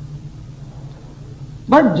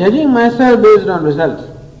 But judging myself based on results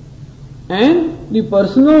and the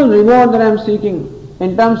personal reward that I am seeking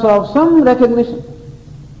in terms of some recognition.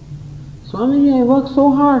 Swamiji, I worked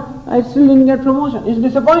so hard, I still didn't get promotion. He's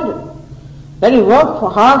disappointed. That he worked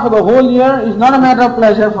hard for the whole year is not a matter of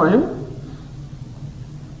pleasure for him.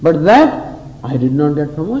 But that I did not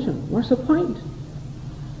get promotion. What's the point?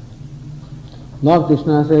 Lord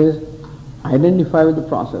Krishna says, identify with the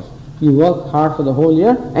process. You work hard for the whole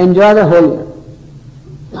year, enjoy the whole year.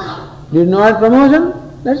 Did not get promotion?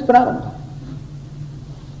 That's prarabdha.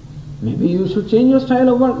 Maybe you should change your style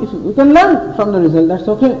of work. If you can learn from the result, that's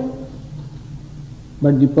okay.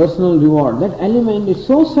 But the personal reward, that element is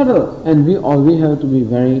so subtle, and we have to be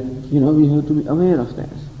very, we have to be aware of that.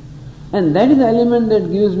 And that is the element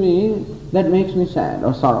that makes me sad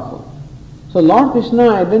or sorrowful. So Lord Krishna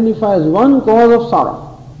identifies one cause of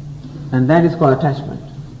sorrow, and that is called attachment.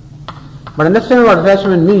 But understand what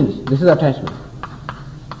attachment means. This is attachment.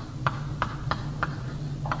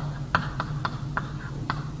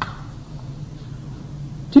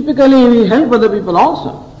 Typically we help other people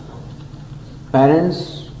also.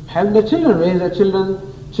 Parents help their children, raise their children.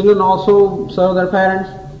 Children also serve their parents.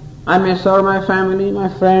 I may serve my family, my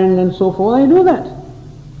friend and so forth. I do that.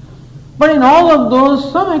 But in all of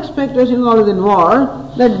those, some expectation is always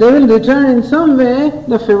involved that they will return in some way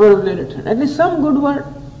the favor will return. At least some good word,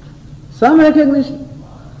 some recognition.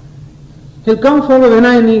 He'll come forward when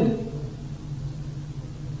I need.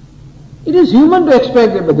 It is human to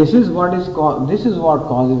expect it, but this is what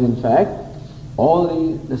causes in fact all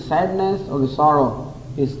the sadness or the sorrow.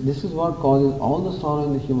 This is what causes all the sorrow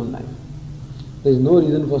in the human life. There is no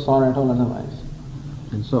reason for sorrow at all otherwise.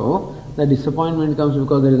 And so, the disappointment comes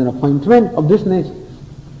because there is an appointment of this nature.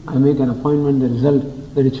 I make an appointment, the result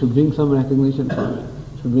that it should bring some recognition for me.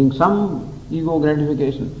 It should bring some ego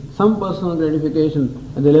gratification, some personal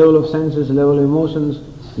gratification at the level of senses, level of emotions,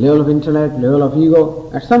 level of intellect, level of ego.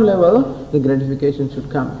 At some level, the gratification should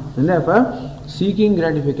come. And therefore, seeking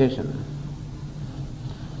gratification,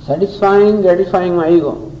 gratifying my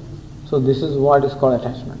ego. So this is what is called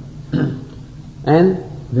attachment. And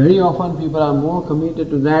very often people are more committed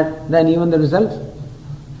to that than even the results.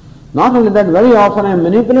 Not only that, very often I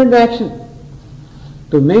manipulate the action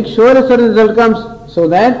to make sure a certain result comes so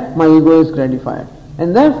that my ego is gratified.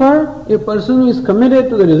 And therefore, a person who is committed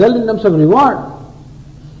to the result in terms of reward,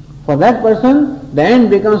 for that person, the end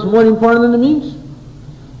becomes more important than the means.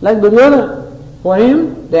 Like Duryodhana, for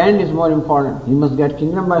him, the end is more important. He must get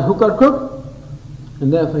kingdom by hook or crook,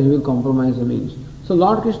 and therefore he will compromise the means. So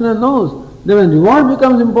Lord Krishna knows that when reward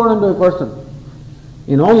becomes important to a person,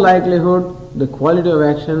 in all likelihood, the quality of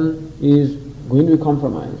action is going to be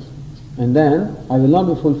compromised. And then I will not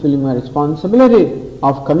be fulfilling my responsibility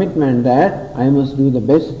of commitment that I must do the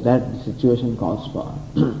best that the situation calls for.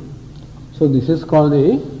 So this is called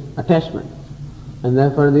the attachment, and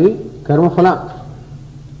therefore the karma phala.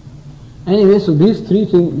 Anyway, so these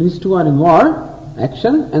two are involved,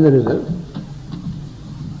 action and the result.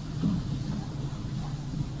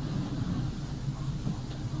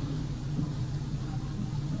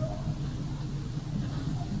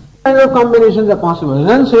 Kinds of combinations are possible.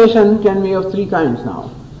 Renunciation can be of three kinds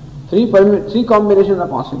now. Three combinations are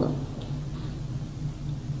possible.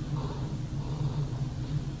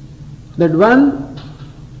 That one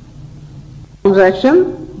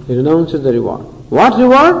action, he renounces the reward. What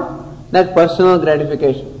reward? That personal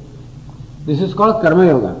gratification. This is called karma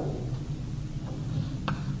yoga.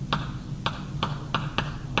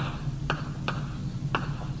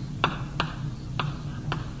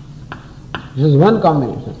 This is one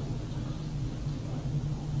combination.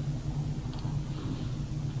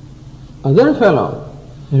 Other fellow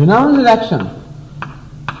renounces action.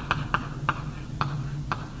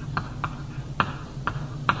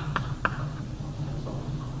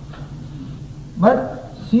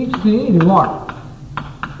 seeks the reward.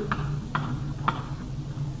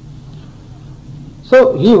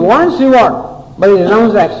 So he wants reward, but he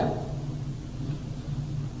renounces action.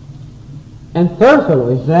 And third fellow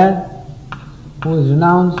is that who is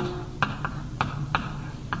renounced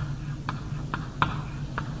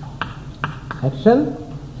action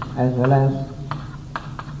as well as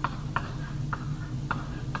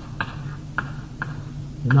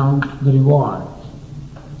renounced the reward.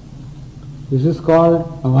 This is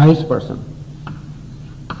called a wise person.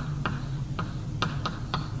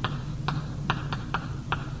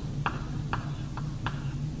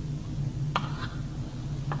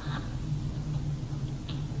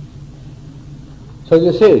 So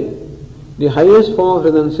you say, the highest form of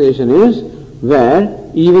renunciation is where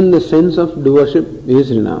even the sense of doership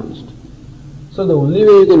is renounced. So the only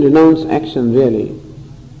way you can renounce action really,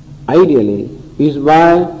 ideally, is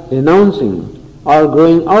by renouncing or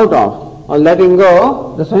growing out of or letting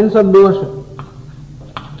go the sense of doership.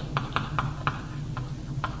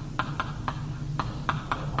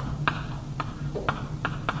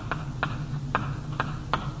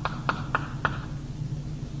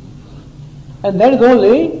 And that is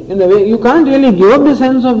only in the way, you can't really give up the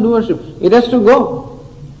sense of doership. It has to go.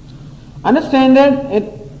 Understand that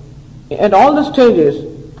at all the stages,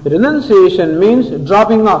 renunciation means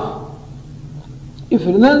dropping off. If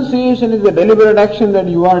renunciation is a deliberate action that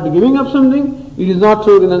you are giving up something, it is not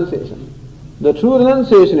true renunciation. The true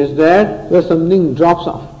renunciation is that where something drops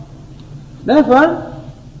off. Therefore,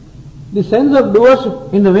 the sense of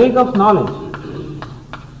doership in the wake of knowledge.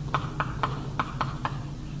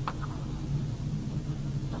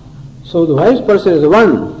 So the wise person is the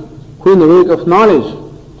one who in the wake of knowledge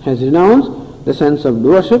has renounced the sense of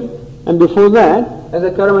doership, and before that, as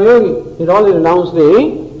a karma yogi, he already renounced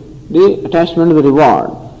the attachment to the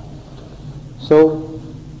reward. So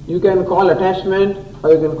you can call attachment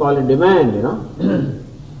or you can call it demand, you know.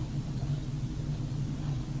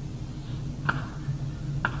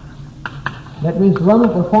 That means one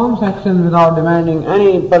who performs action without demanding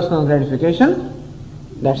any personal gratification,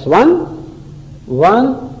 that's one.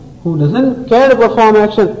 One who doesn't care to perform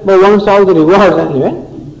action but wants all the rewards anyway.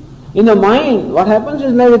 In the mind, what happens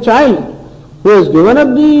is like a child who has given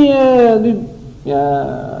up the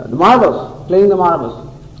marbles, playing the marbles,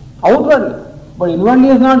 outwardly, but inwardly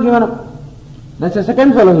has not given up. That's the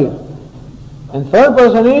second fellow here. And third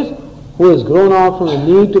person is who has grown out from the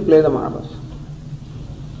need to play the marbles.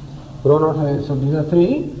 Grown out. So these are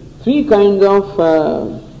three kinds of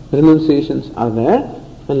renunciations are there,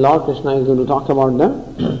 and Lord Krishna is going to talk about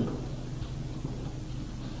them.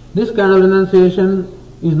 This kind of renunciation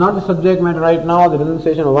is not the subject matter right now. The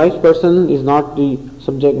renunciation of a wise person is not the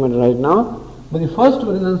subject matter right now. But the first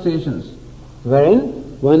renunciations, wherein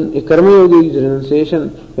when a karma yogi is renunciation,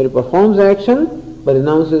 where he performs action but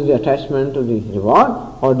renounces the attachment to the reward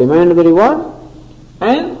or demand of the reward,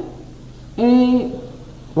 and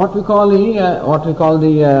what we call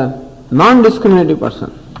the non-discriminative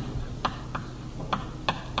person.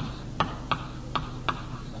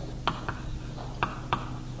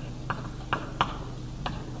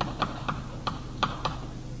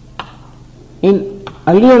 In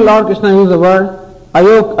earlier Lord Krishna used the word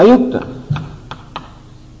ayukta.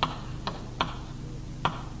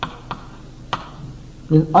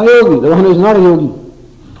 Means ayogi, the one who is not a yogi.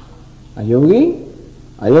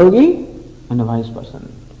 Ayogi, and a wise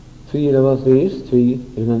person. Three levels, these three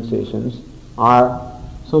renunciations are.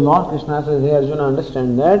 So Lord Krishna says, hey Arjuna,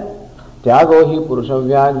 understand that tyago hi purusha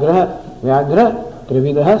vyagra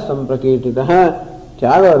trividah samprakirtitah.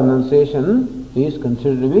 Tyaga renunciation is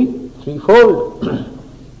considered to be threefold.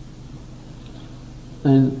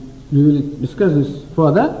 And we will discuss this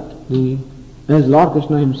further, as Lord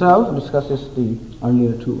Krishna himself discusses the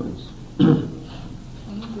earlier two ones. The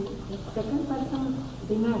second person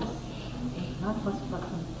demands, not first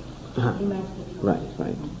person. Demands. Right.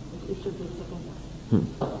 It should be second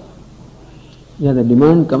person. Yeah, the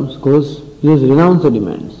demand goes, he has renounced the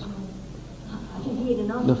demands.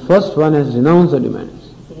 The first one has renounced the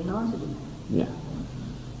demands. Yeah.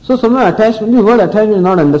 So somewhere attachment, the word attachment is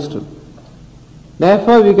not understood.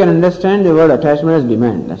 Therefore we can understand the word attachment as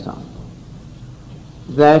demand, that's all.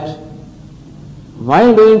 That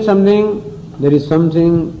while doing something, there is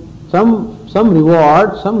something, some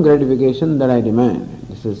reward, some gratification that I demand.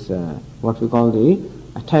 This is what we call the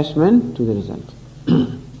attachment to the result.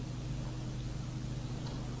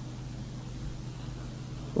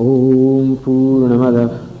 Om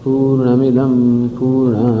Purnamadav Purnamidam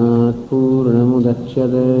Purnat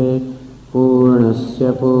Purnamudachyate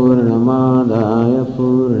Purnasya Purnamadaya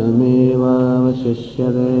Purnameva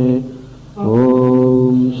Vasishyate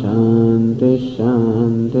Om Shanti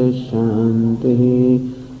Shanti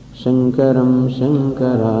शङ्करं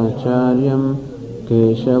शङ्कराचार्यं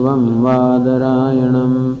केशवं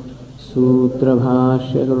वादरायणं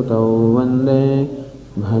सूत्रभाष्यकृतौ वन्दे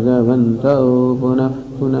भगवन्तौ पुनः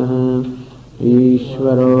पुनः।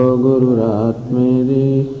 ईश्वरो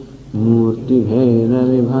गुरुरात्मेति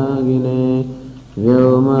मूर्तिभेदविभागिने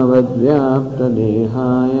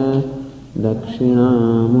व्योमवद्व्याप्तदेहाय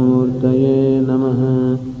दक्षिणामूर्तये नमः।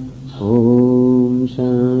 ॐ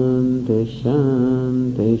शान्ति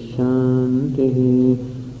शान्ति शान्तिः।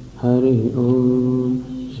 हरिः ॐ।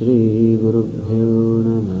 श्रीगुरुभ्यो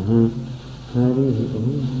नमः।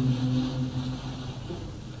 हरिः ॐ।